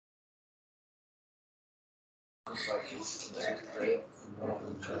All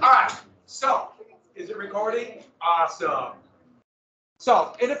right, so is it recording? Awesome.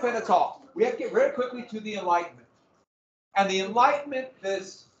 So, independent thought. We have to get very quickly to the Enlightenment. And the Enlightenment,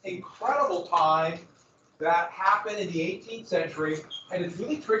 this incredible time that happened in the 18th century, and it's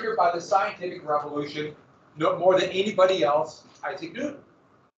really triggered by the scientific revolution, no more than anybody else, Isaac Newton.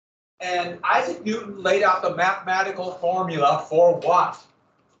 And Isaac Newton laid out the mathematical formula for what?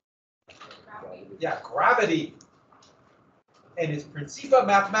 Yeah, gravity. And his Principia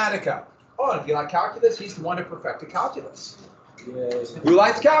Mathematica. Oh, and if you like calculus, he's the one who perfected calculus. Yes. Who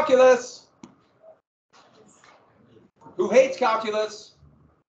likes calculus? Who hates calculus?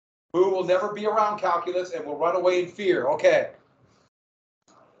 Who will never be around calculus and will run away in fear? Okay.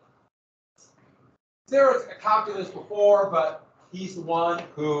 There was a calculus before, but he's the one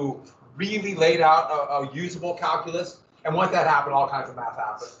who really laid out a usable calculus. And once that happened, all kinds of math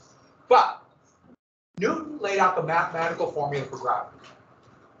happened. But Newton laid out the mathematical formula for gravity.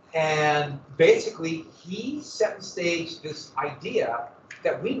 And basically, he set the stage this idea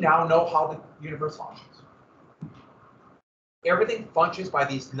that we now know how the universe functions. Everything functions by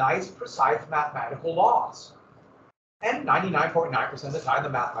these nice, precise mathematical laws. And 99.9% of the time, the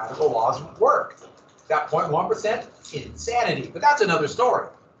mathematical laws work. That 0.1%, insanity. But that's another story.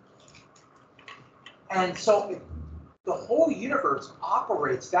 And so if the whole universe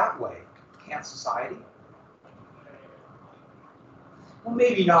operates that way, can't society? Well,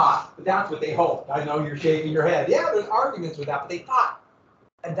 maybe not, but that's what they hoped. I know you're shaking your head. Yeah, there's arguments with that, but they thought.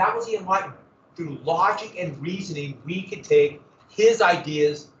 And that was the Enlightenment. Through logic and reasoning, we could take his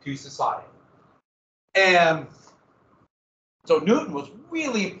ideas to society. And so Newton was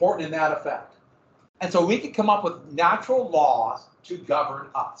really important in that effect. And so we could come up with natural laws to govern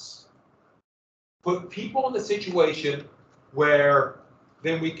us. Put people in the situation where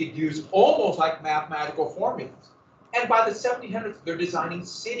then we could use almost like mathematical formulas. And by the 1700s, they're designing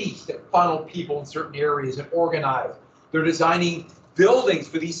cities that funnel people in certain areas and organize. They're designing buildings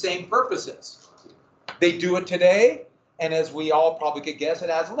for these same purposes. They do it today, and as we all probably could guess, it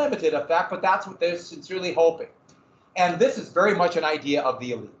has limited effect, but that's what they're sincerely hoping. And this is very much an idea of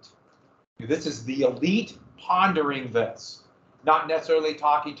the elite. This is the elite pondering this, not necessarily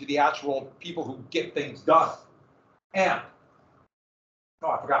talking to the actual people who get things done. And,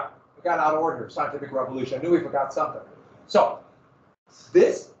 oh, I forgot out of order, scientific revolution. I knew we forgot something. So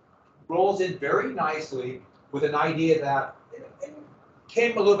this rolls in very nicely with an idea that it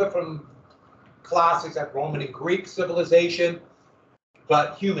came a little bit from classics like Roman and Greek civilization,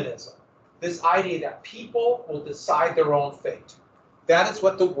 but humanism. This idea that people will decide their own fate. That is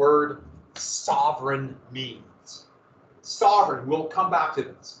what the word sovereign means. Sovereign, we'll come back to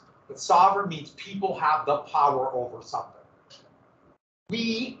this, but sovereign means people have the power over something.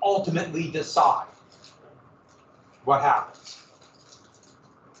 We ultimately decide what happens.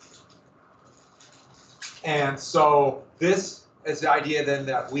 And so this is the idea then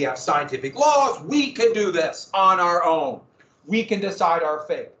that we have scientific laws. We can do this on our own. We can decide our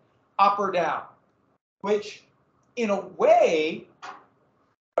fate, up or down, which in a way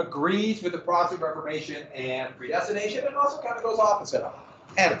agrees with the Protestant Reformation and predestination, and also kind of goes opposite of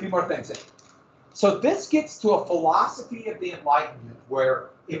it. And a few more things in. So this gets to a philosophy of the Enlightenment where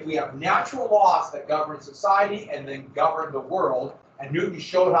if we have natural laws that govern society and then govern the world, and Newton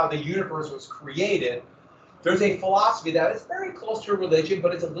showed how the universe was created, there's a philosophy that is very close to religion,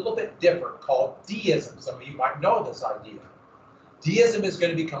 but it's a little bit different, called deism. Some of you might know this idea. Deism is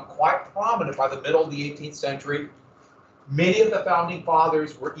going to become quite prominent by the middle of the 18th century. Many of the founding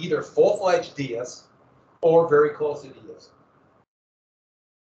fathers were either full-fledged deists or very close to deism.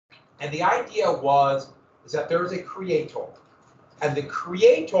 And the idea is that there is a creator. And the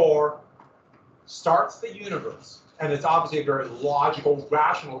creator starts the universe. And it's obviously a very logical,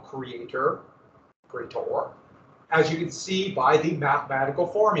 rational creator, as you can see by the mathematical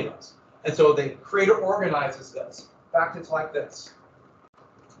formulas. And so the creator organizes this. In fact, it's like this.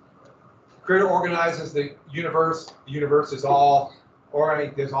 The creator organizes the universe. The universe is all,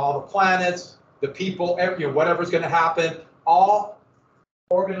 or there's all the planets, the people, whatever's going to happen, all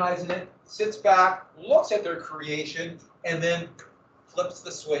organizing it, sits back, looks at their creation, and then flips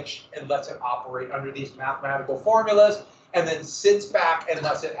the switch and lets it operate under these mathematical formulas, and then sits back and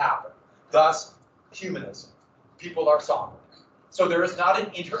lets it happen. Thus, humanism. People are sovereign. So there is not an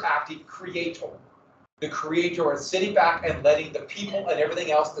interactive creator. The creator is sitting back and letting the people and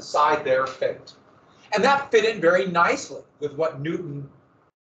everything else decide their fate. And that fit in very nicely with what Newton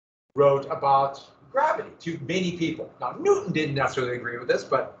wrote about gravity to many people. Now, Newton didn't necessarily agree with this,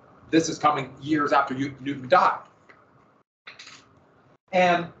 but this is coming years after Newton died.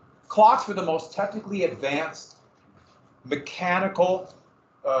 And Clocks were the most technically advanced mechanical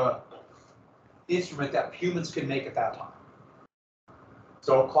instrument that humans could make at that time.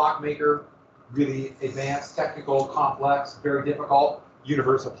 So a clockmaker, really advanced, technical, complex, very difficult,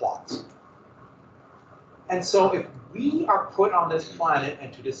 universal clocks. And so if we are put on this planet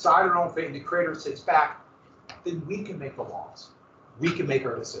and to decide our own fate and the Creator sits back, then we can make the laws. We can make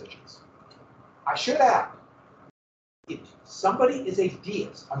our decisions. I should add, if somebody is a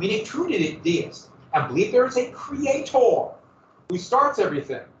deist, I mean a true deist, and believe there is a creator who starts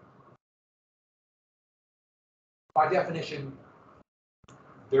everything, by definition,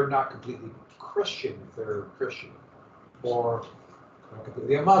 they're not completely Christian if they're Christian, or not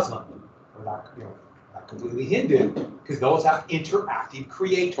completely a Muslim, or not, not completely Hindu, because those have interacting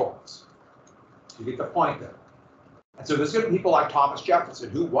creators. You get the point there. And so there's going to be people like Thomas Jefferson,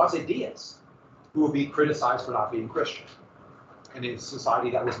 who was a deist, who will be criticized for not being Christian in a society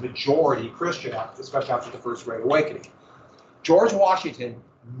that was majority Christian, especially after the First Great Awakening. George Washington,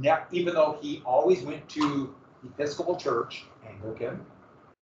 even though he always went to the Episcopal Church, Anglican,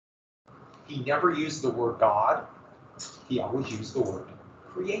 he never used the word God. He always used the word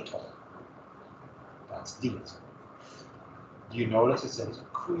creator. That's deism. Do you notice it says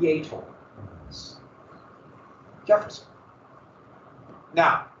creator? Jefferson.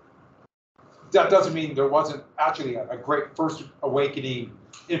 Now, that doesn't mean there wasn't actually a great First Awakening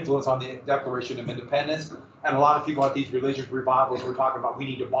influence on the Declaration of Independence. And a lot of people at these religious revivals were talking about we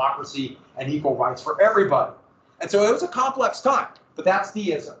need democracy and equal rights for everybody. And so it was a complex time, but that's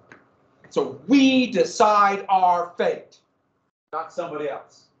deism. So we decide our fate, not somebody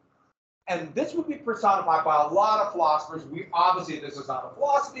else. And this would be personified by a lot of philosophers. Obviously, this is not a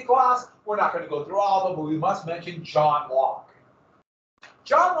philosophy class. We're not going to go through all of them, but we must mention John Locke.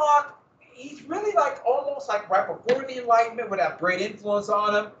 John Locke, he's really almost like right before the Enlightenment, would have great influence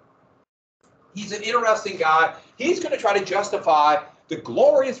on him. He's an interesting guy. He's going to try to justify the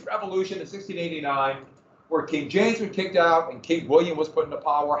glorious revolution in 1689, where King James was kicked out and King William was put into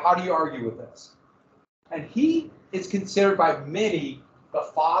power. How do you argue with this? And he is considered by many the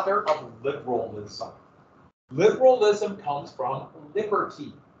father of liberalism. Liberalism comes from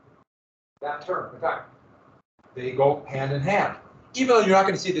liberty, that term. In fact, they go hand in hand, even though you're not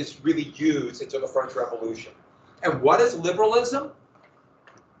going to see this really used until the French Revolution. And what is liberalism?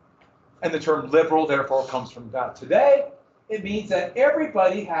 And the term liberal, therefore, comes from that. Today, it means that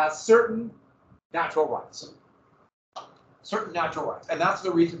everybody has certain natural rights. Certain natural rights. And that's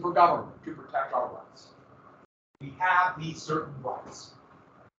the reason for government, to protect our rights. We have these certain rights.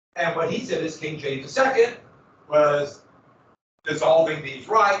 And what he said is King James II was dissolving these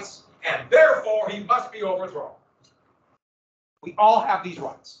rights, and therefore he must be overthrown. We all have these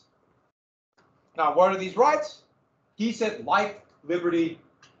rights. Now, what are these rights? He said life, liberty,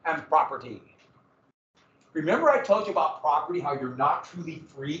 and property. Remember I told you about property, how you're not truly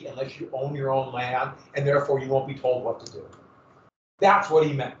free unless you own your own land, and therefore you won't be told what to do. That's what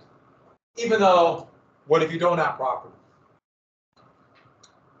he meant. Even though, what if you don't have property?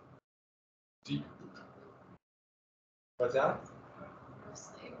 What's that?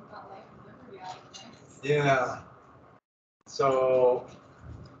 Yeah. So,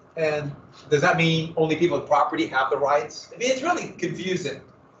 and does that mean only people with property have the rights? I mean, it's really confusing.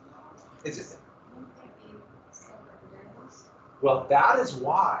 It's just, well, that is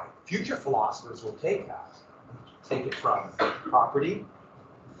why future philosophers will take that, take it from property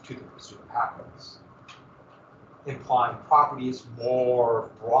to the pursuit of happiness, implying property is more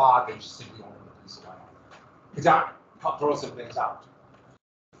broad than just simply owning a piece of land. Because that throws some things out.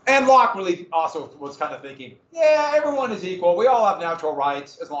 And Locke really also was kind of thinking, yeah, everyone is equal. We all have natural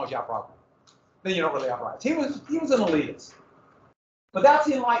rights as long as you have property. Then you don't really have rights. He was an elitist. But that's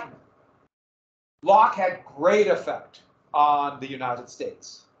the Enlightenment. Locke had great effect on the United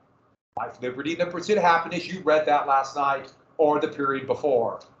States. Life, liberty, and the pursuit of happiness. You read that last night or the period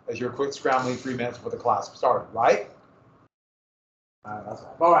before, as you're quick scrambling 3 minutes before the class started, right? That's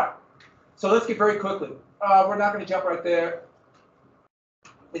right. All right. So let's get very quickly. We're not going to jump right there.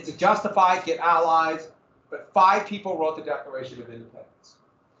 It's a justified, get allies, but 5 people wrote the Declaration of Independence.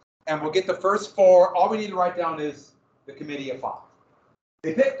 And we'll get the first 4. All we need to write down is the committee of 5.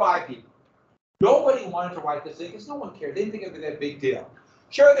 They picked 5 people. Nobody wanted to write this thing because no one cared. They didn't think it was a big deal.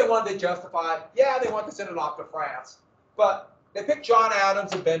 Sure, they wanted to justify, yeah, they wanted to send it off to France. But they picked John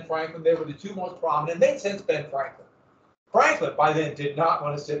Adams and Ben Franklin. They were the 2 most prominent. They since Ben Franklin. Franklin, by then, did not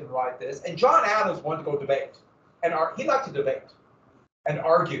want to sit and write this. And John Adams wanted to go debate. And he liked to debate and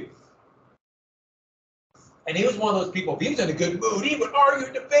argue. And he was one of those people, if he was in a good mood, he would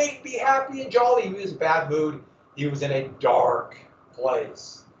argue, debate, be happy and jolly. If he was in a bad mood, he was in a dark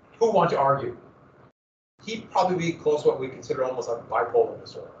place. who want to argue. He'd probably be close to what we consider almost like bipolar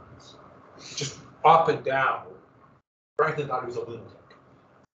disorder. Just up and down. Franklin thought he was a lunatic.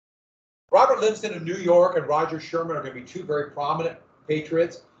 Robert Livingston of New York and Roger Sherman are going to be two very prominent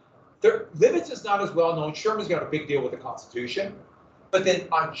patriots. Livingston's not as well known. Sherman's got a big deal with the Constitution. But then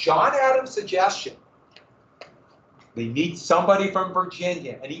on John Adams' suggestion, they need somebody from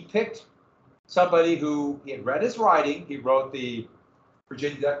Virginia. And he picked somebody who he had read his writing. He wrote the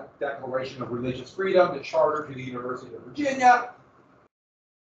Virginia Declaration of Religious Freedom, the charter to the University of Virginia.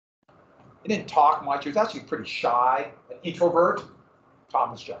 He didn't talk much. He was actually pretty shy, an introvert,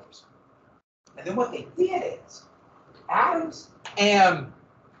 Thomas Jefferson. And then what they did is, Adams and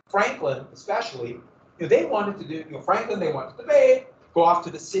Franklin especially, they wanted to do, Franklin, they wanted to debate, go off to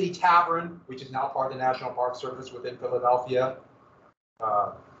the City Tavern, which is now part of the National Park Service within Philadelphia.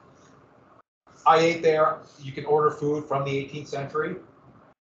 I ate there. You can order food from the 18th century.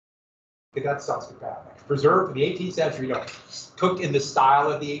 Okay, that sounds good. Preserved from the 18th century, cooked in the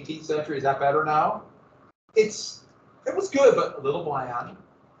style of the 18th century. Is that better now? It was good, but a little bland.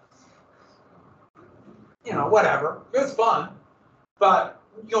 Whatever. It was fun. But,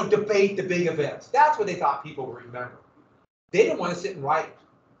 debate the big events. That's what they thought people would remember. They didn't want to sit and write.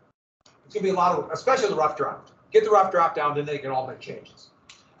 It's going to be a lot of, especially the rough draft. Get the rough draft down, then they can all make changes.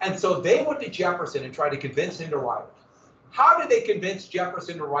 And so they went to Jefferson and tried to convince him to write it. How did they convince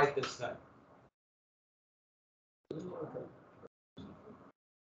Jefferson to write this thing?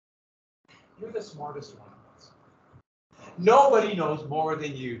 You're the smartest one of us. Nobody knows more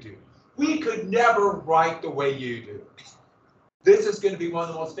than you do. We could never write the way you do. This is going to be one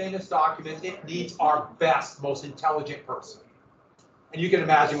of the most famous documents. It needs our best, most intelligent person. And you can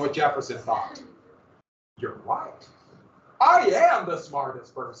imagine what Jefferson thought. You're right. I am the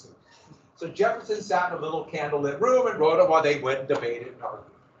smartest person. So Jefferson sat in a little candlelit room and wrote it while they went and debated and argued.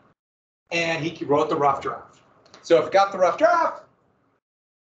 And he wrote the rough draft. So if you got the rough draft,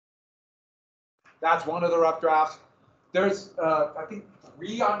 that's one of the rough drafts. There's, I think,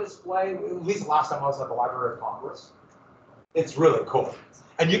 3 on display, at least the last time I was at the Library of Congress. It's really cool.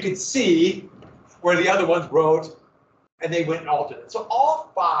 And you can see where the other ones wrote, and they went and altered it. So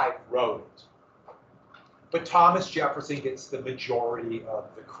all 5 wrote it. But Thomas Jefferson gets the majority of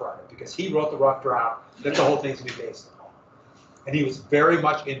the credit because he wrote the rough draft that the whole thing's going to be based upon. And he was very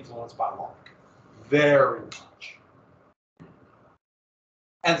much influenced by Locke. Very much.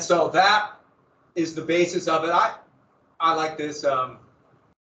 And so that is the basis of it. I like this,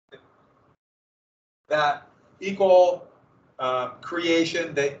 that equal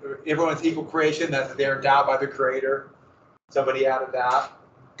creation, that everyone's equal creation, that they're endowed by the Creator. Somebody added that.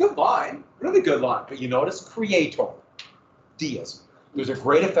 Good line, really good line. But you notice creator, deism. There's a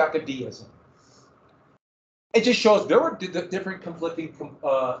great effect of deism. It just shows there were different conflicting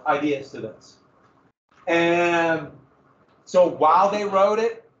ideas to this. And so while they wrote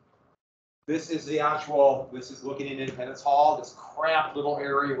it, this is looking in Independence Hall, this cramped little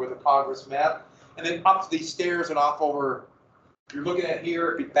area where the Congress met. And then up these stairs and off over, you're looking at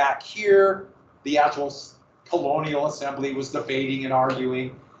here, back here, the actual colonial assembly was debating and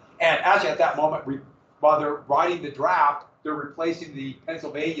arguing. And actually at that moment, while they're writing the draft, they're replacing the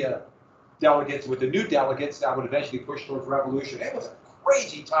Pennsylvania delegates with the new delegates that would eventually push towards revolution. It was a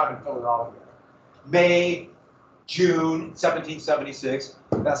crazy time in Philadelphia. May, June 1776.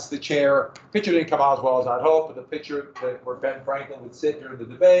 That's the chair. Picture didn't come out as well as I'd hoped, but the picture where Ben Franklin would sit during the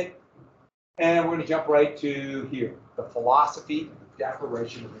debate. And we're going to jump right to here, the philosophy of the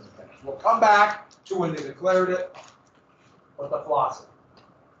Declaration of Independence. We'll come back to when they declared it, but the philosophy.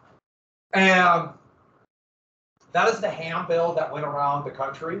 And that is the handbill that went around the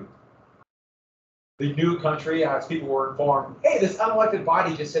country. The new country, as people were informed, hey, this unelected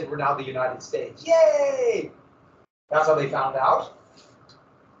body just said we're now the United States. Yay! That's how they found out.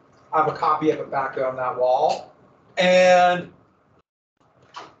 I have a copy of it back on that wall.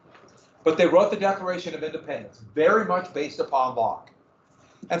 But they wrote the Declaration of Independence, very much based upon Locke.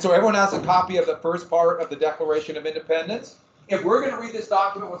 And so everyone has a copy of the first part of the Declaration of Independence. If we're going to read this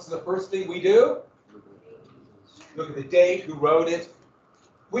document, what's the first thing we do? Look at the date, who wrote it.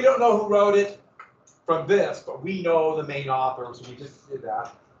 We don't know who wrote it from this, but we know the main author, so we just did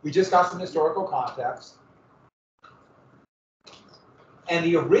that. We just got some historical context. And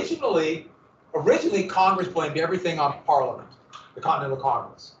originally Congress blamed everything on Parliament, the Continental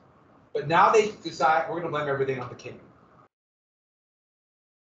Congress. But now they decide we're going to blame everything on the king.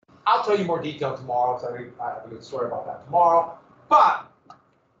 I'll tell you more detail tomorrow, so I have a good story about that tomorrow. But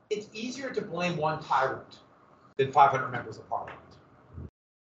it's easier to blame one tyrant than 500 members of Parliament.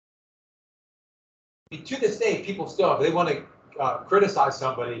 To this day, people still, they want to criticize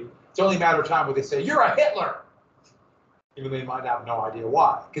somebody, it's only a matter of time where they say, you're a Hitler. Even though they might have no idea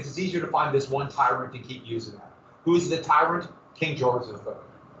why. Because it's easier to find this one tyrant and keep using that. Who's the tyrant? King George III.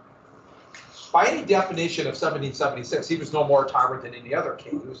 By any definition of 1776, he was no more a tyrant than any other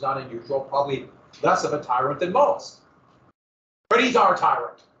king. He was not unusual, probably less of a tyrant than most. But he's our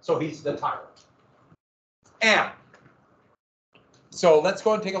tyrant, so he's the tyrant. And so let's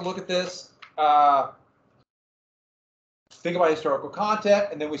go and take a look at this. Think about historical content,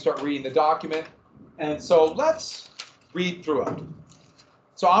 and then we start reading the document. And so let's read through it.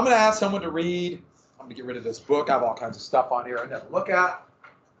 So I'm going to ask someone to read. I'm going to get rid of this book. I have all kinds of stuff on here I never look at.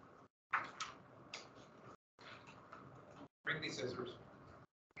 Bring these scissors.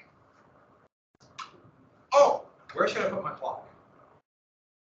 Oh, where should I put my clock?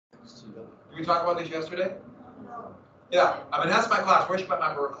 Did we talk about this yesterday? No. Yeah, I'm going to ask my class, where should I put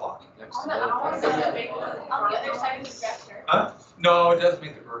my bird clock? Next to the on the other side of the projector. Huh? No, it doesn't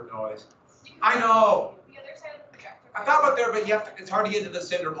make the bird noise. I know. The other side of the projector. I thought about there, but you have to, it's hard to get into the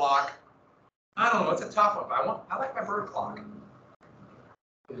cinder block. I don't know, it's a tough one, but I like my bird clock.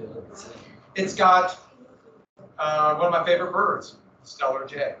 It's got one of my favorite birds, Stellar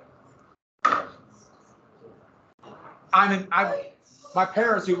J. My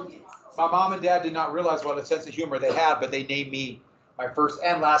parents, my mom and dad did not realize what a sense of humor they had, but they named me my first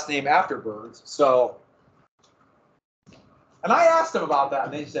and last name after birds. So, and I asked them about that,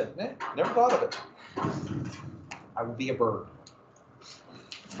 and they said, never thought of it. I will be a bird.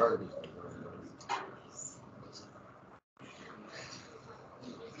 Bird.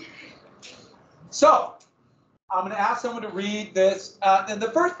 So, I'm going to ask someone to read this, and the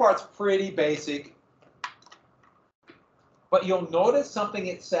first part's pretty basic, but you'll notice something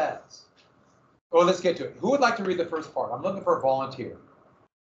it says. Well, let's get to it. Who would like to read the first part? I'm looking for a volunteer.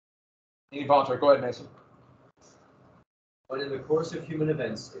 Any volunteer? Go ahead, Mason. But in the course of human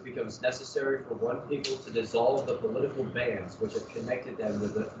events, it becomes necessary for one people to dissolve the political bands which have connected them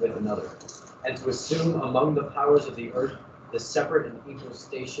with another, and to assume among the powers of the earth the separate and equal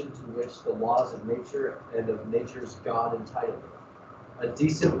station to which the laws of nature and of nature's God entitle them. A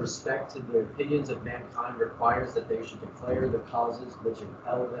decent respect to the opinions of mankind requires that they should declare the causes which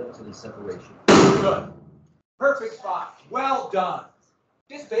impel them to the separation. Good. Perfect spot. Well done.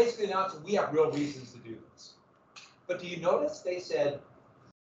 Just basically announcing we have real reasons to do this. But do you notice they said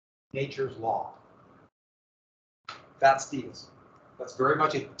nature's law? That's deism. That's very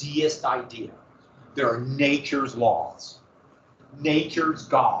much a deist idea. There are nature's laws. Nature's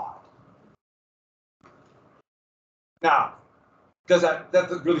God. Now,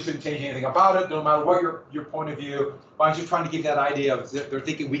 that really shouldn't change anything about it, no matter what your point of view. Why aren't you trying to give that idea of they're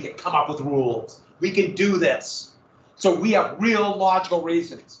thinking we can come up with rules. We can do this. So we have real logical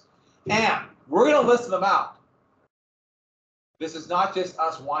reasons. And we're going to list them out. This is not just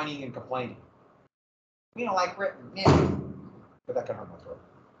us whining and complaining. We don't like Britain, yeah. But that can hurt my throat.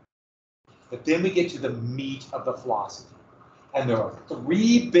 But then we get to the meat of the philosophy. And there are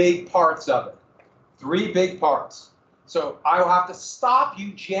three big parts of it. Three big parts. So I will have to stop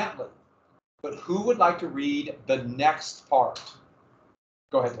you gently. But who would like to read the next part?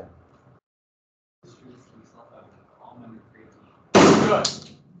 Go ahead, Dan. Good.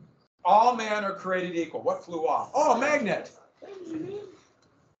 All men are created equal. What flew off? Oh, a magnet.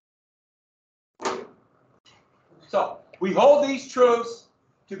 So we hold these truths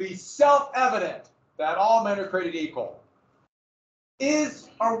to be self-evident that all men are created equal. Is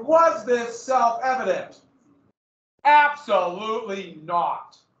or was this self-evident? Absolutely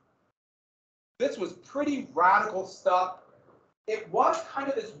not. This was pretty radical stuff. It was kind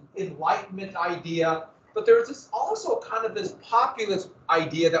of this Enlightenment idea, but there was also kind of this populist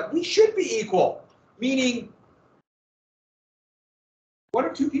idea that we should be equal, meaning one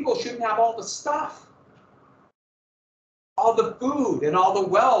or two people shouldn't have all the stuff, all the food and all the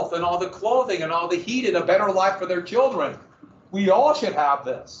wealth and all the clothing and all the heat and a better life for their children. We all should have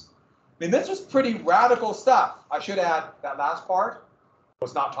this. I mean, this was pretty radical stuff. I should add that last part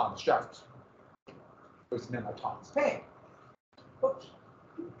was not Thomas Jefferson. It was men like Thomas Paine. Oops.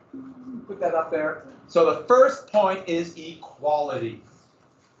 Put that up there. So the first point is equality.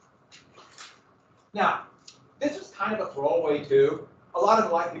 Now, this is kind of a throwaway too. A lot of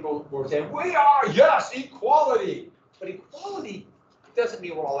white people were saying, we are, yes, equality. But equality doesn't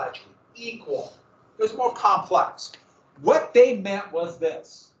mean we're all actually equal. It's more complex. What they meant was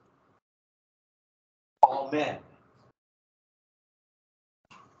this. All men.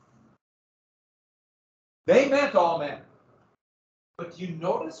 They meant all men. But you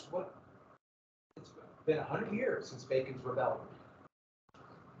notice what? It's been 100 years since Bacon's Rebellion.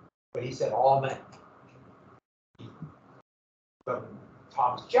 But he said all men. But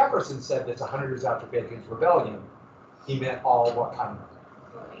Thomas Jefferson said this 100 years after Bacon's rebellion, he meant all what kind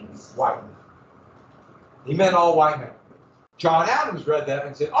of white men. He meant all white men. John Adams read that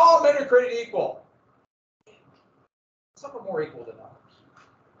and said, all men are created equal. Some are more equal than others.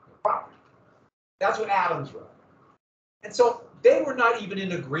 Property. That's what Adams wrote. And so they were not even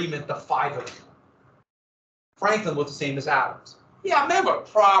in agreement, the five of them. Franklin was the same as Adams. Yeah, men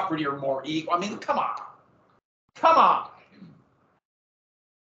with property are more equal. I mean, come on. Come on.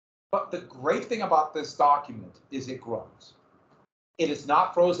 But the great thing about this document is it grows. It is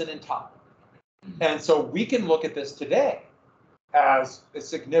not frozen in time. And so we can look at this today, as a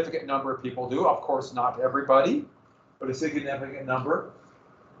significant number of people do. Of course, not everybody, but a significant number,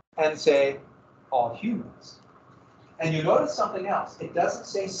 and say all humans. And you notice something else. It doesn't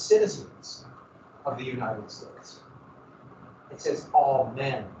say citizens of the United States. It says all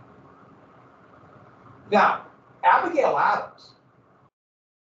men. Now, Abigail Adams,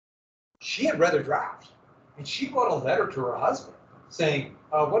 she had read the draft, and she wrote a letter to her husband saying,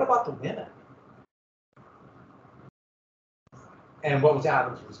 what about the women? And what was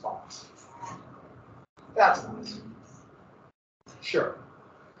Adams' response? That's nice. Sure.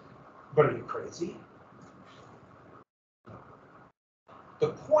 But are you crazy? The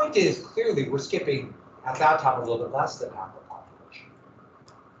point is, clearly, we're skipping, at that time, a little bit less than half the population.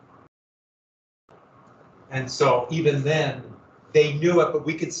 And so, even then, they knew it, but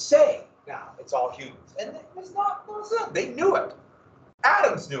we could say, now, it's all humans. And it's not, they knew it.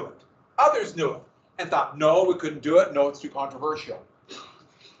 Adams knew it. Others knew it. And thought, no, we couldn't do it. No, it's too controversial.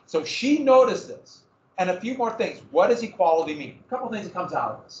 So she noticed this. And a few more things. What does equality mean? A couple of things that comes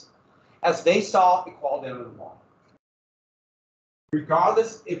out of this. As they saw equality under the law.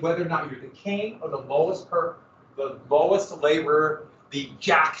 Regardless of whether or not you're the king or the lowest laborer, the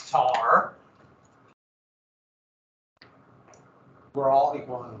jacktar, we're all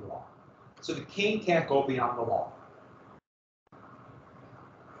equal under the law. So the king can't go beyond the law.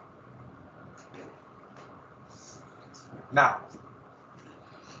 Now,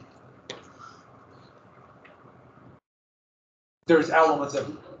 there's elements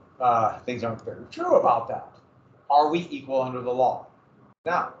of things aren't very true about that. Are we equal under the law?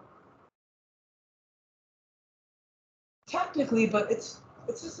 Now, technically, but there's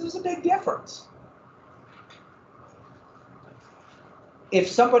a big difference. If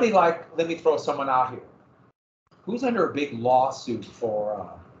somebody like, let me throw someone out here, who's under a big lawsuit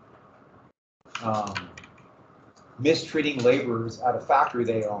for mistreating laborers at a factory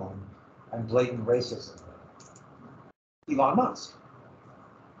they own and blatant racism? Elon Musk.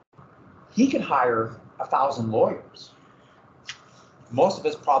 He can hire 1,000 lawyers. Most of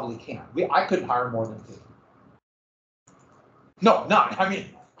us probably can't. I couldn't hire more than 50. No, none. I mean,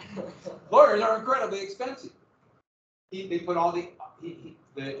 lawyers are incredibly expensive. They put all the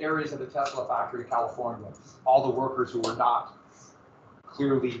areas of the Tesla factory in California, all the workers who were not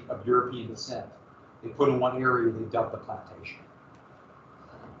clearly of European descent, they put in one area, they dumped the plantation.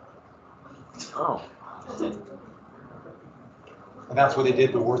 Oh. And that's what they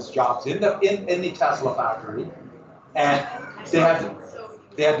did the worst jobs in the Tesla factory. And they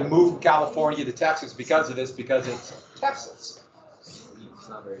had to move from California to Texas because of this, because it's Texas. It's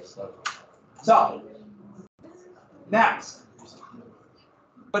not very slow. So, next.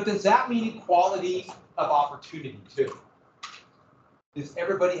 But does that mean equality of opportunity too? Does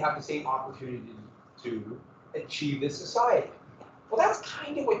everybody have the same opportunity to achieve this society? Well, that's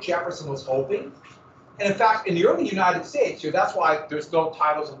kind of what Jefferson was hoping. And in fact, in the early United States, that's why there's no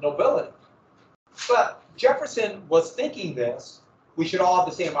titles of nobility. But Jefferson was thinking this, we should all have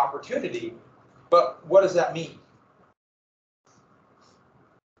the same opportunity, but what does that mean?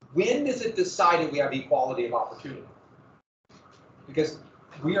 When is it decided we have equality of opportunity? Because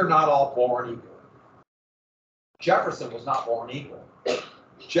we are not all born equal. Jefferson was not born equal.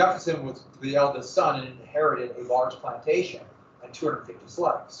 Jefferson was the eldest son and inherited a large plantation and 250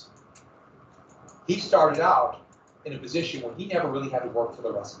 slaves. He started out in a position where he never really had to work for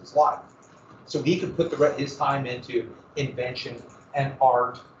the rest of his life. So he could put his time into invention and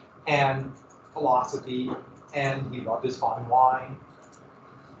art and philosophy, and he loved his fine wine.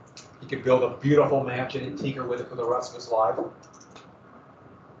 He could build a beautiful mansion and tinker with it for the rest of his life.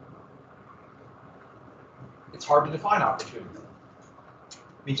 It's hard to define opportunity.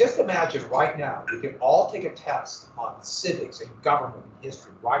 I mean, just imagine right now, we can all take a test on civics and government and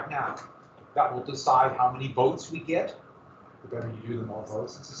history right now. That will decide how many votes we get. The better you do, the more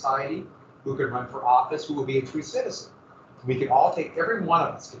votes in society. Who can run for office, who will be a true citizen. We can all take, every one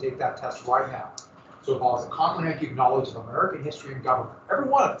of us can take that test right now. So it involves a comprehensive knowledge of American history and government. Every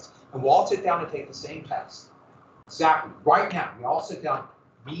one of us. And we'll all sit down and take the same test. Exactly. Right now, we all sit down,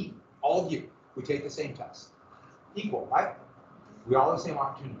 me, all of you, we take the same test. Equal, right? We all have the same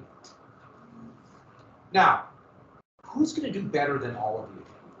opportunity. Now, who's going to do better than all of you?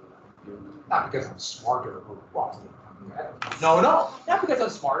 Not because I'm smarter or well, no, not because I'm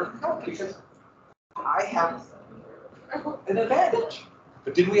smarter. No, because I have an advantage.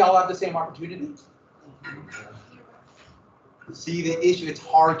 But didn't we all have the same opportunity? See the issue, it's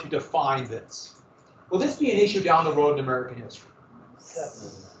hard to define this. Will this be an issue down the road in American history?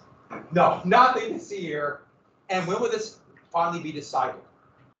 No, nothing to see here. And when will this finally be decided?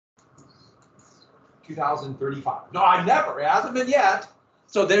 2035. No, I never. It hasn't been yet.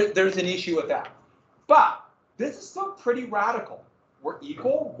 So there's an issue with that. But this is still pretty radical. We're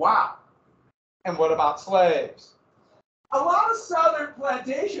equal? Wow. And what about slaves? A lot of Southern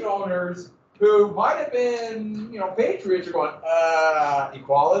plantation owners who might have been, patriots are going,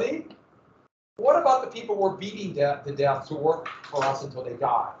 equality? What about the people we're beating to death who work for us until they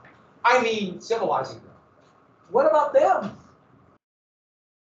die? I mean, civilizing them. What about them?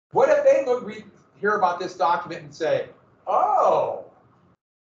 What if they hear about this document and say, oh,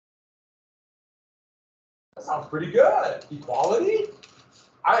 that sounds pretty good. Equality?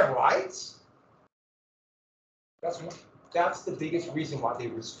 I have rights? That's the biggest reason why they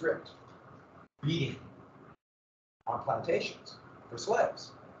restrict reading on plantations for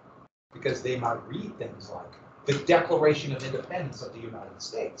slaves. Because they might read things like the Declaration of Independence of the United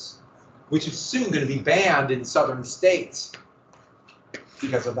States, which is soon going to be banned in southern states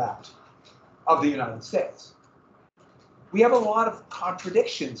because of that, of the United States. We have a lot of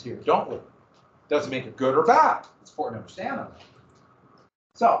contradictions here, don't we? Doesn't make it good or bad. It's important to understand them.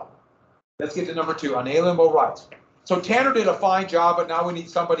 So, let's get to number 2, unalienable rights. So Tanner did a fine job, but now we need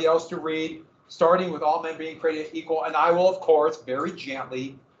somebody else to read, starting with all men being created equal, and I will, of course, very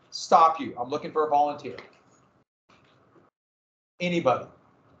gently stop you. I'm looking for a volunteer. Anybody?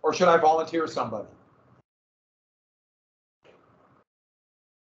 Or should I volunteer somebody?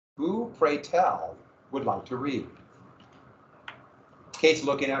 Who, pray tell, would like to read? Kate's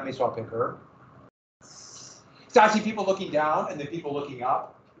looking at me, so I'll pick her. So I see people looking down and then people looking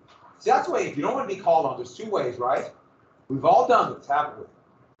up. See, that's the way, if you don't want to be called on, there's 2 ways, right? We've all done this, haven't we?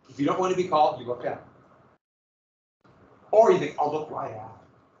 If you don't want to be called, you look down. Or you think, I'll look right at it.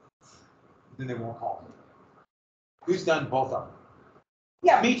 Then they won't call me. Who's done both of them?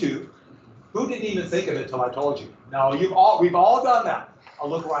 Yeah, me too. Who didn't even think of it until I told you? No, we've all done that. I'll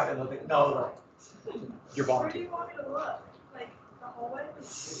look right and look. No. You're volunteering. Where do you want me to look? Like the hallway?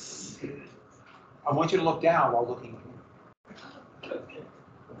 I want you to look down while looking at me.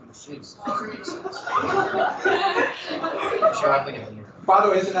 By the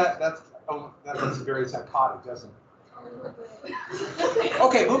way, isn't that's very psychotic, doesn't it?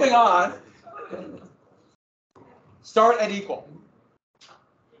 Okay, moving on. Start at equal.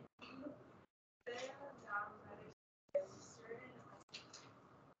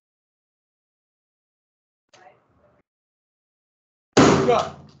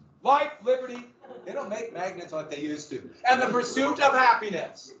 Good. Life, liberty, they don't make magnets like they used to. And the pursuit of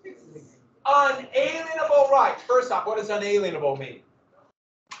happiness. Unalienable rights. First off, what does unalienable mean?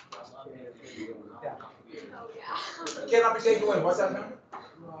 Yeah. Cannot be taken away. What's that mean?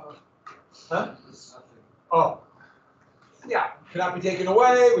 Huh? Oh. Yeah, cannot be taken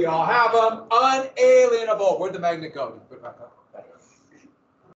away. We all have them. Unalienable. Where'd the magnet go? Put it back up.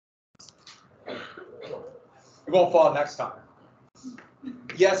 It won't fall next time.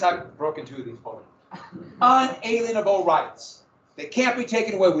 Yes, I've broken 2 of these for you. Unalienable rights. They can't be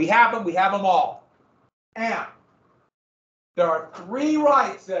taken away. We have them all. And there are 3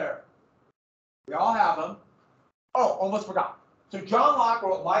 rights there. We all have them. Oh, almost forgot. So John Locke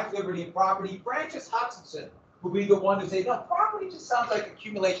wrote Life, Liberty, and Property. Francis Hutchinson would be the one to say, no, property just sounds like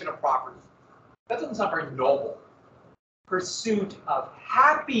accumulation of property. That doesn't sound very noble. Pursuit of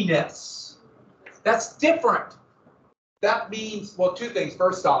happiness. That's different. That means, well, 2 things.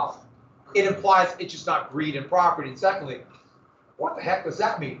 First off, it implies it's just not greed and property. And secondly, what the heck does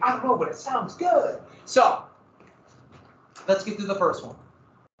that mean? I don't know, but it sounds good. So, let's get to the first one.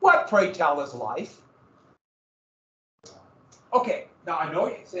 What, pray tell, is life? Okay, now I know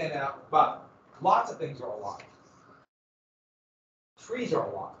you're saying that, but lots of things are alive. Trees are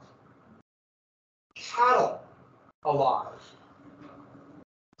alive. Cattle alive.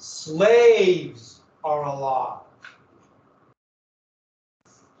 Slaves are alive.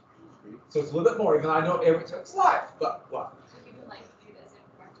 So it's a little bit more, even though I know it's life, but what? So you can like view this in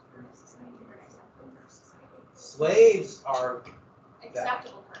practical society or acceptable for society. Slaves are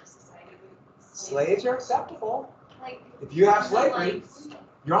Acceptable for society. slaves are acceptable. Like If you have slavery,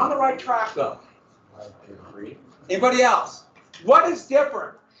 you're on the right track though. Anybody else? What is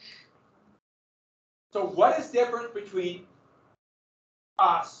different? So what is different between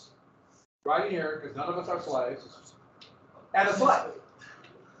us, right in here, because none of us are slaves, and a slave?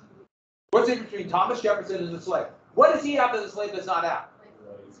 What's the difference between Thomas Jefferson and the slave? What does he have that the slave does not have?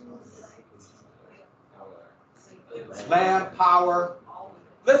 Land, power.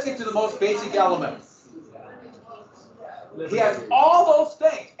 Let's get to the most basic element. He has all those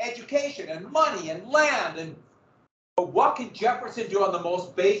things, education and money and land, and but what can Jefferson do on the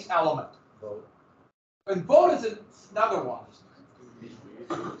most base element? Vote. And vote is another one.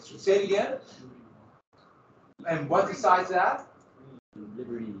 Say it again. And what decides that?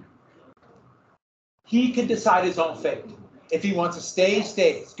 Liberty. He can decide his own fate. If he wants to stay,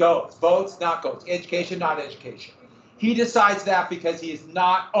 stays. Goes. Votes, not goes. Education, not education. He decides that because he is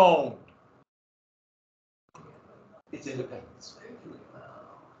not owned. It's independence.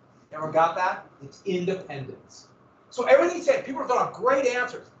 Everyone got that? It's independence. So everything he said, people are throwing out great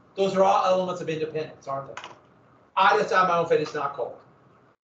answers. Those are all elements of independence, aren't they? I decide my own fate. It's not cold.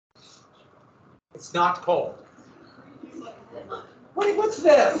 It's not cold. What's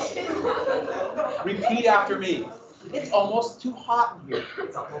this? Repeat after me. It's almost too hot in here.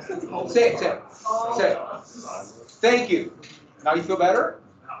 Say it. Thank you. Now you feel better?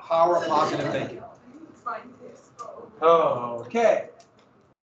 Power of positive thinking. Okay.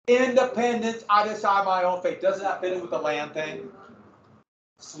 Independence, I decide my own fate. Doesn't that fit in with the land thing?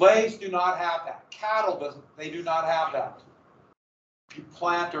 Slaves do not have that. Cattle they do not have that. You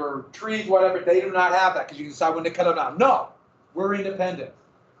plant or trees, whatever, they do not have that because you can decide when to cut them down. No, we're independent.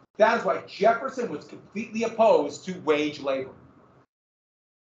 That is why Jefferson was completely opposed to wage labor.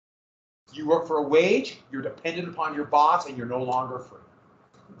 You work for a wage, you're dependent upon your boss, and you're no longer free.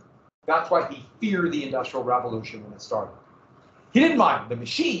 That's why he feared the Industrial Revolution when it started. He didn't mind the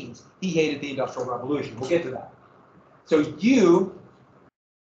machines, he hated the Industrial Revolution. We'll get to that. So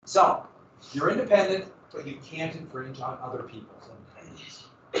you're independent, but you can't infringe on other people's independence.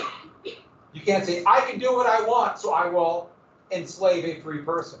 You can't say, I can do what I want, so I will enslave a free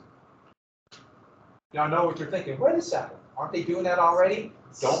person. Now I know what you're thinking. Wait a second. Aren't they doing that already?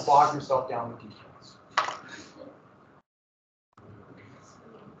 Don't bog yourself down with details.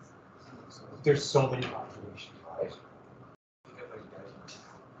 There's so many contradictions, right?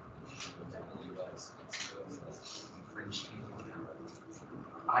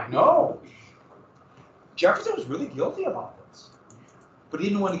 I know. Jefferson was really guilty about this, but he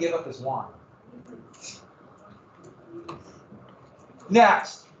didn't want to give up his wine.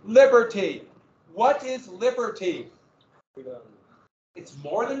 Next, liberty. What is liberty? Freedom. It's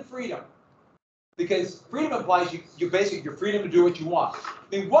more than freedom, because freedom implies you basically your freedom to do what you want.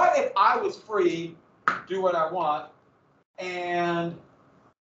 I mean, what if I was free, do what I want, and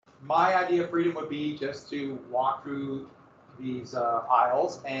my idea of freedom would be just to walk through these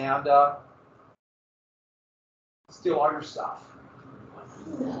aisles and steal all your stuff?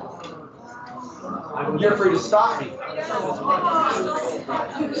 You're free to stop me.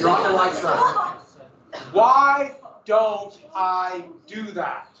 You're on the right track. Why don't I do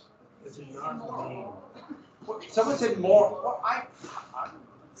that? Someone said more. Well,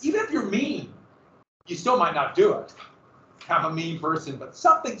 even if you're mean, you still might not do it. I'm a mean person, but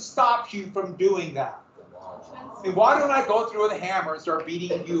something stops you from doing that. I mean, why don't I go through with a hammer and start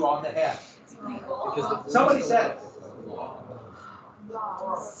beating you on the head? Because somebody said it.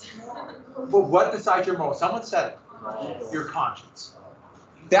 But what decides your moral? Someone said it. Your conscience.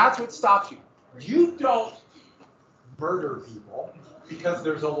 That's what stops you. You don't murder people because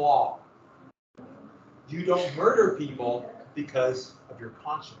there's a law. You don't murder people because of your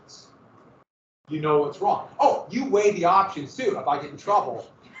conscience. You know what's wrong. Oh, you weigh the options too if I get in trouble.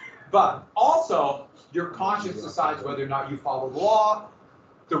 But also, your conscience decides whether or not you follow the law.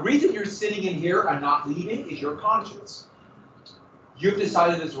 The reason you're sitting in here and not leaving is your conscience. You've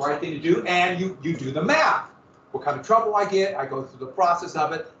decided it's the right thing to do, and you do the math. What kind of trouble I get, I go through the process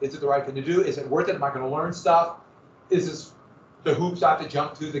of it. Is it the right thing to do? Is it worth it? Am I going to learn stuff? Is this the hoops I have to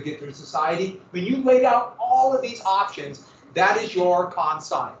jump through to get through society? When you laid out all of these options, that is your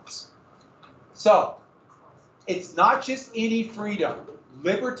conscience. So, it's not just any freedom.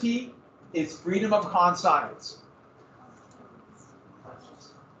 Liberty is freedom of conscience.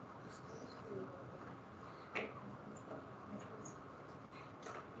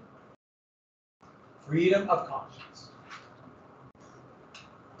 Freedom of conscience.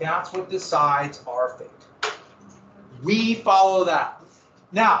 That's what decides our fate. We follow that.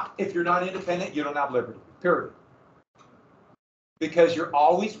 Now, if you're not independent, you don't have liberty, period. Because you're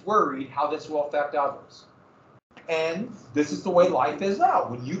always worried how this will affect others. And this is the way life is now.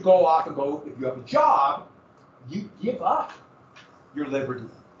 When you go off and go, if you have a job, you give up your liberty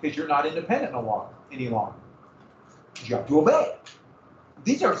because you're not independent any longer. You have to obey.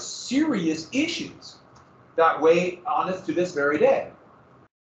 These are serious issues that weigh on us to this very day.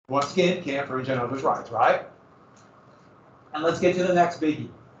 Once again, can't infringe on others' rights, right? And let's get to the next biggie.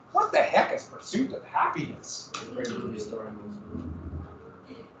 What the heck is pursuit of happiness?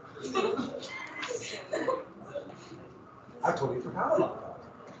 I totally forgot about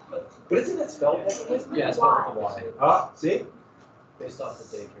that. But isn't it spelled differently? Yeah, it's spelled with a Y. Ah, see? Based off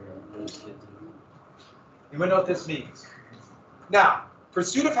the daycare. You might know what this means. Now,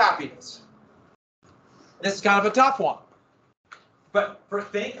 pursuit of happiness. This is kind of a tough one. But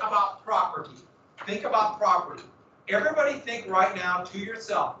think about property. Think about property. Everybody think right now to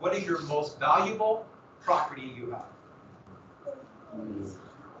yourself, what is your most valuable property you have?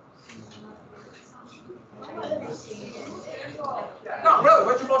 No, really,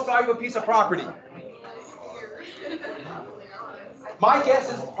 what's your most valuable piece of property? My guess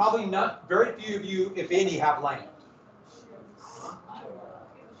is probably not, very few of you, if any, have land.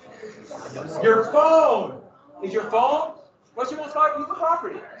 Your phone. Is your phone? What's your most valuable piece of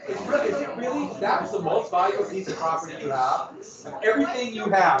property? Is it really that's the most valuable piece of property you have? Everything you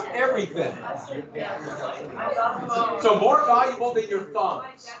have, everything. So more valuable than your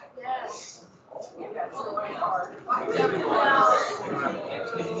thumbs.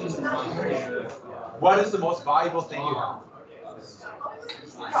 What is the most valuable thing you have?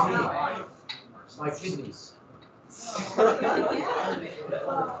 My kidneys.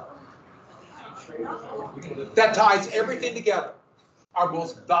 That ties everything together. Our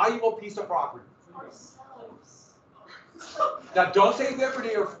most valuable piece of property. Now, don't say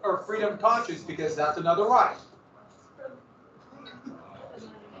liberty or freedom of conscience because that's another right.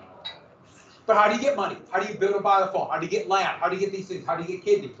 But how do you get money? How do you build or buy the phone? How do you get land? How do you get these things? How do you get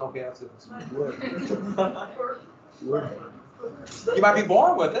kidneys? Okay, that's it. You might be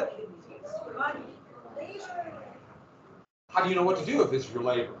born with it. How do you know what to do if it's your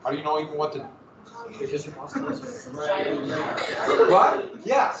labor? How do you know even what to? What?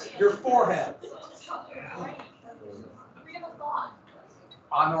 Yes, your forehead.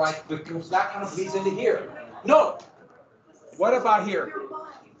 On the right, because that kind of bleeds into here. No. What about here?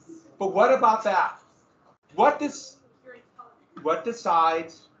 But what about that? What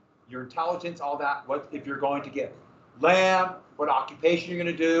decides your intelligence, all that? What if you're going to get land? What occupation you're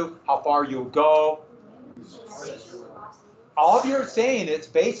going to do? How far you'll go? All you're saying is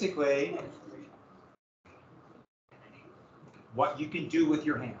basically what you can do with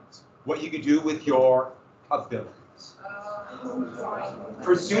your hands, what you can do with your abilities.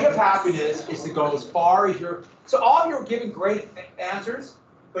 Pursuit of happiness is to go as far as your. So all of you are giving great answers,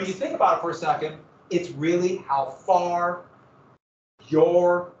 but you think about it for a second. It's really how far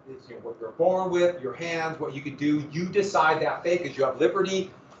what you're born with, your hands, what you can do. You decide that fate because you have liberty.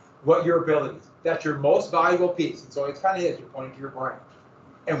 What your abilities. That's your most valuable piece. And so it's kind of is you're pointing to your brain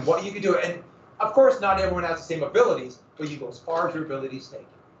and what you can do. And of course, not everyone has the same abilities, but you go as far as your abilities take.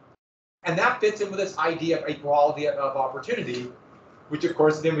 And that fits in with this idea of equality of opportunity, which of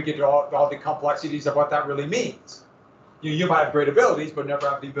course then we get to all the complexities of what that really means. You might have great abilities, but never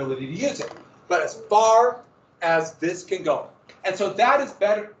have the ability to use it. But as far as this can go. And so that is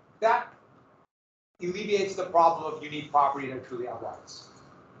better, that alleviates the problem of you need property to truly have rights.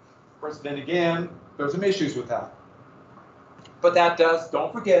 Of course, then again, there's some issues with that. But that does,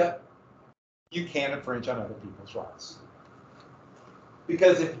 don't forget, you can't infringe on other people's rights.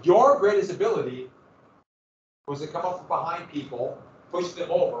 Because if your greatest ability was to come up from behind people, push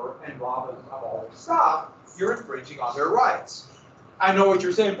them over, and rob them of all their stuff, you're infringing on their rights. I know what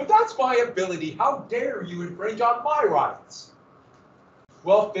you're saying, but that's my ability. How dare you infringe on my rights?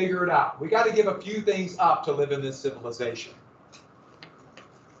 Well, figure it out. We got to give a few things up to live in this civilization.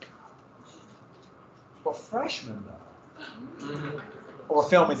 Well, freshmen, though. Or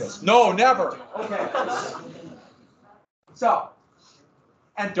filming this. No, never. Okay. So,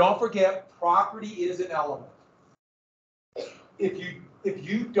 and don't forget, property is an element. If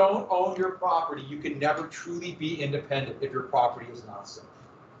you don't own your property, you can never truly be independent if your property is not safe.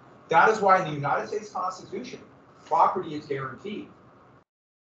 That is why in the United States Constitution, property is guaranteed.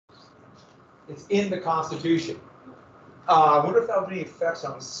 It's in the Constitution. I wonder if that would have any effects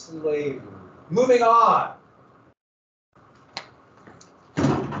on slavery. Moving on.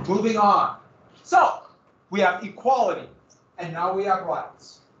 Moving on. So, we have equality, and now we have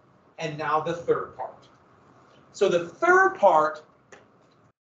rights. And now the third part. So the third part,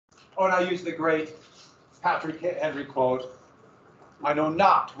 and I use the great Patrick Henry quote, I know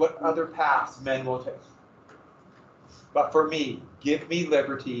not what other paths men will take. But for me, give me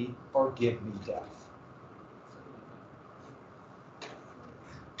liberty or give me death.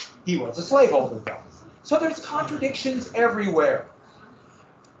 He was a slaveholder though. So there's contradictions everywhere.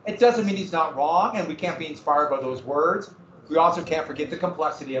 It doesn't mean he's not wrong, and we can't be inspired by those words. We also can't forget the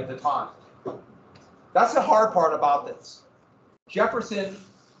complexity of the time. That's the hard part about this. Jefferson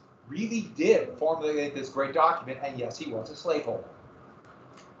really did formulate this great document, and yes, he was a slaveholder.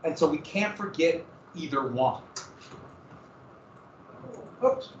 And so we can't forget either one.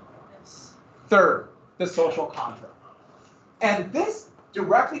 Oops. Third, the social contract. And this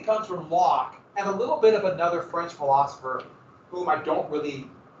directly comes from Locke and a little bit of another French philosopher whom I don't really,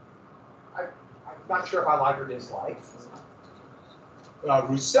 I'm not sure if I like or dislike.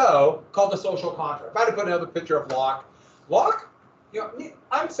 Rousseau, called the social contract. If I had to put another picture of Locke, Locke,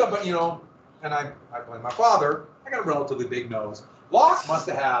 I'm somebody, and I blame my father, I got a relatively big nose. Locke must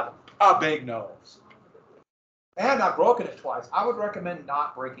have had a big nose. And I've broken it twice. I would recommend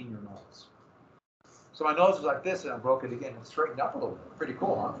not breaking your nose. So my nose was like this, and I broke it again and straightened up a little bit. Pretty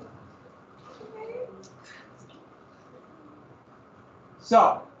cool, huh?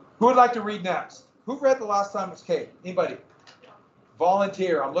 So, who would like to read next? Who read the last time was Kate? Anybody?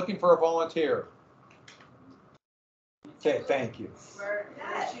 Volunteer. I'm looking for a volunteer. Okay, thank you. Where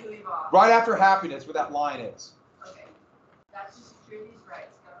did you leave off? Right after happiness, where that line is. Okay. That's to secure these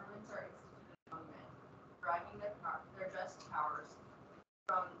rights. Governments are instituted among men, deriving their just powers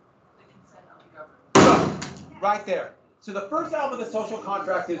from the consent of the government. Right there. So the first element of the social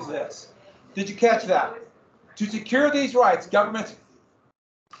contract is this. Did you catch that? To secure these rights, governments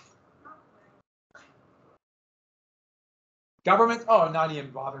oh, not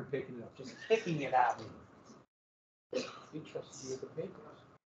even bothering picking it up, just kicking it at me. He trusts you with the papers.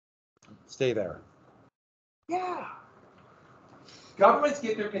 Stay there. Yeah. Governments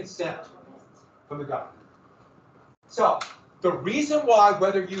get their consent from the government. So the reason why,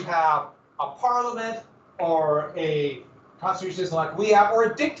 whether you have a parliament or a constitution system like we have, or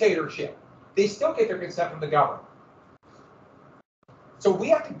a dictatorship, they still get their consent from the government. So we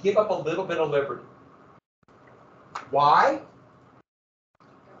have to give up a little bit of liberty. Why?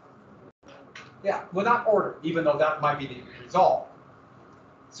 Yeah, well, not order, even though that might be the result.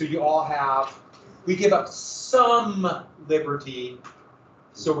 So you all have, we give up some liberty,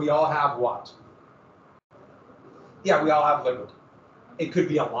 so we all have what? Yeah, we all have liberty. It could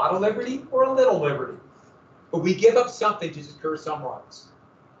be a lot of liberty or a little liberty. But we give up something to secure some rights.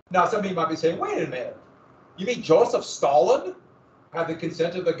 Now, some of you might be saying, wait a minute. You mean Joseph Stalin had the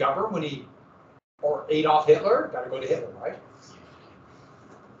consent of the government when he, or Adolf Hitler? Got to go to Hitler, right?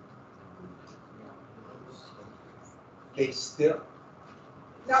 They still,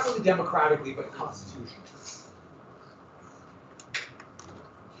 not really democratically, but constitutionally.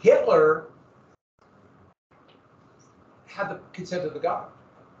 Hitler had the consent of the government.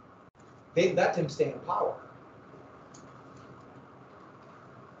 They let him stay in power.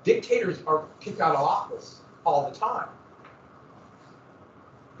 Dictators are kicked out of office all the time.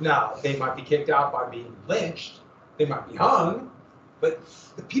 Now, they might be kicked out by being lynched, they might be hung, but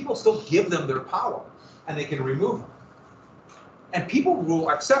the people still give them their power, and they can remove them. And people will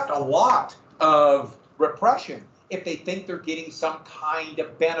accept a lot of repression if they think they're getting some kind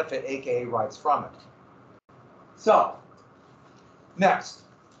of benefit, aka rights, from it. So, next.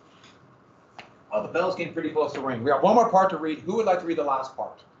 Oh, the bell's getting pretty close to ring. We have one more part to read. Who would like to read the last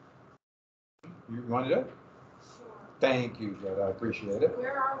part? You want to do it? Sure. Thank you, Jed. I appreciate it.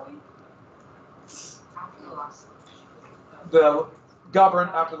 Where are we? After the last. The govern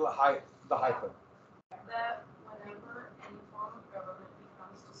after the hyphen. That whenever any form of government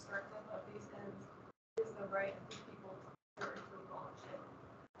becomes destructive of these ends, it is the right of the people to abolish it,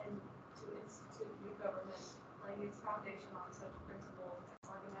 and to institute new government, laying its foundation on such principles and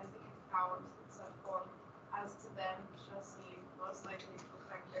organizing its powers in such form as to them shall seem most likely to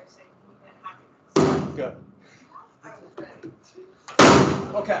affect their safety and happiness. Good. I was ready.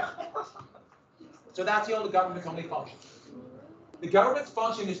 Okay. So that's the government's only function. The government's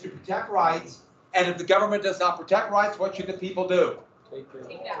function is to protect rights, and if the government does not protect rights, what should the people do? Take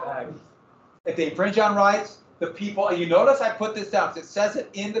down. If they infringe on rights, the people, and you notice I put this down, it says it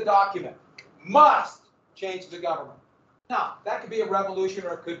in the document, must change the government. Now, that could be a revolution,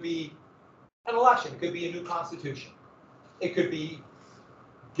 or it could be an election. It could be a new constitution. It could be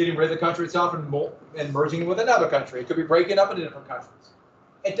getting rid of the country itself and merging with another country. It could be breaking up into different countries.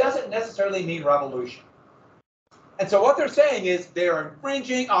 It doesn't necessarily mean revolution. And so what they're saying is they're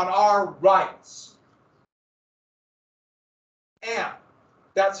infringing on our rights. And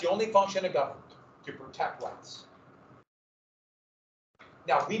that's the only function of government, to protect rights.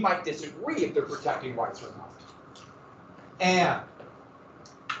 Now, we might disagree if they're protecting rights or not. And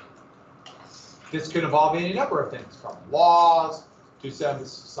this could involve any number of things, from laws to send the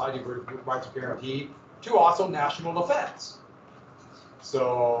Society of Rights Guaranteed to also national defense.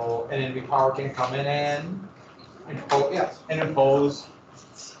 So an enemy power can come in and impose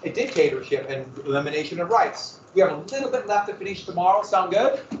a dictatorship and elimination of rights. We have a little bit left to finish tomorrow. Sound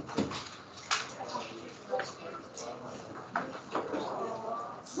good?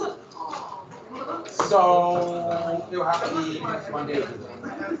 So it'll have to be next Monday.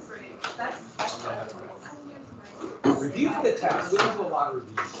 Review for the test. We don't do a lot of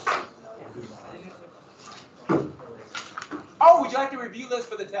reviews. Oh, would you like the review list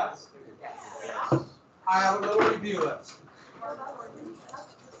for the test? I have a little review list.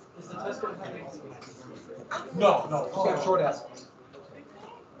 Is the test going to have anything? No, just have short essays.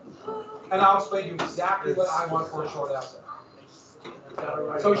 And I'll explain to you exactly what I want for a short essay.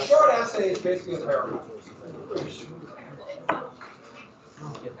 So a short essay is basically a paragraph.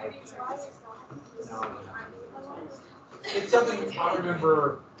 It's something I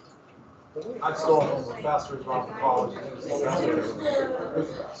remember. I saw professors around the college.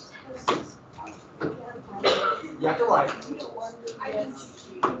 You have to write.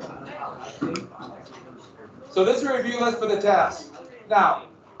 So this is a review list for the test. Now,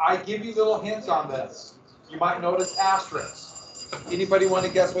 I give you little hints on this. You might notice asterisks. Anybody want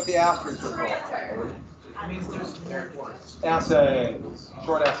to guess what the asterisks are called? It means there's compared words. Essays,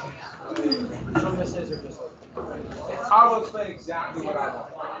 short essays. Some essays are just I will explain exactly what I want.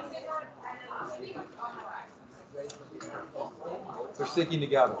 They're sticking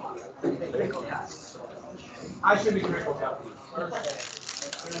together. I should be grateful to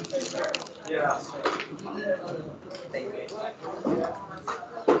Yeah.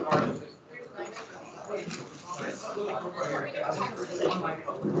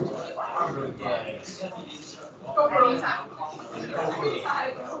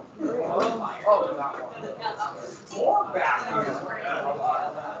 More back here.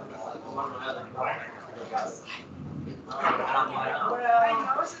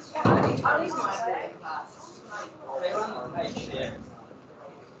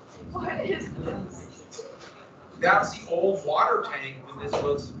 What is this? That's the old water tank when this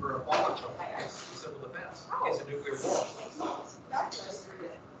was for a volatile, it's civil defense, it's a nuclear war.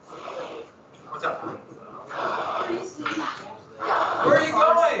 What's up? Where are you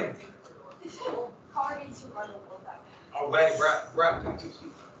going? Oh, wait, Brett. You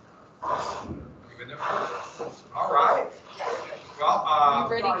been there? All right. Well, You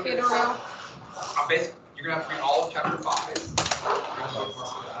ready, kiddo, now? I'm basically, you're gonna have to read all of chapter 5. You're gonna go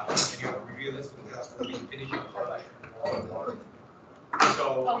for that, and you have to review this for the test. We'll be finishing the product. So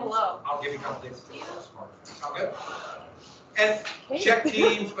Oh, hello. I'll give you a couple days. Sound good? And check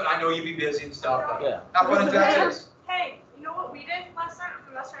teams, but I know you'll be busy and stuff. But Yeah. have fun in Texas. Hey, you know what we did last night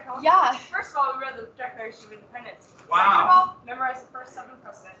for West Right Home? Yeah. First of all, we read the Declaration of Independence. Wow. Second of all, memorize the first 7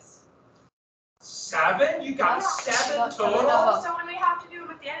 presidents. 7? You got 7 total? So when we have to do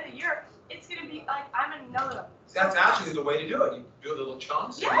them at the end of the year, it's gonna be like I'm gonna know them. That's actually the way to do it. You do little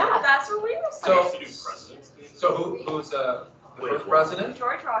chunks. Yeah, that's what we were So, saying. so who's the first president?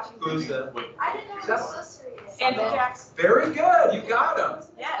 George Washington. Who's the? I didn't know this was Andrew Jackson. Very good. You got him.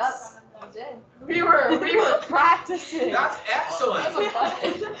 Yes. We were practicing. That's excellent.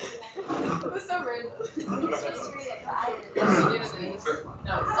 It was so random.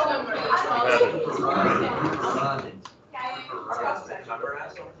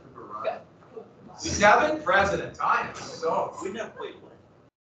 Seven presidents. I am so. We never played one.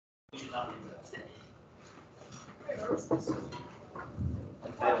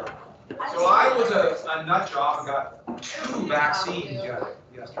 So I was a nut job and got 2 vaccines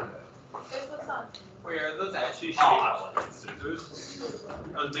yesterday. Where those actually shaped. I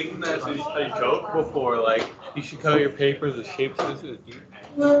was making that a joke before, like, you should cut your papers the shapes this is.